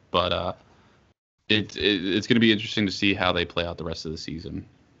much. But it's going to be interesting to see how they play out the rest of the season.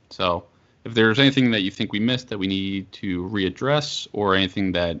 So if there's anything that you think we missed that we need to readdress or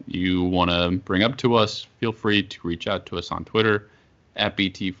anything that you want to bring up to us, feel free to reach out to us on Twitter at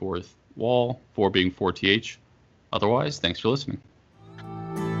BT4Wall, 4 being 4TH. Otherwise, thanks for listening.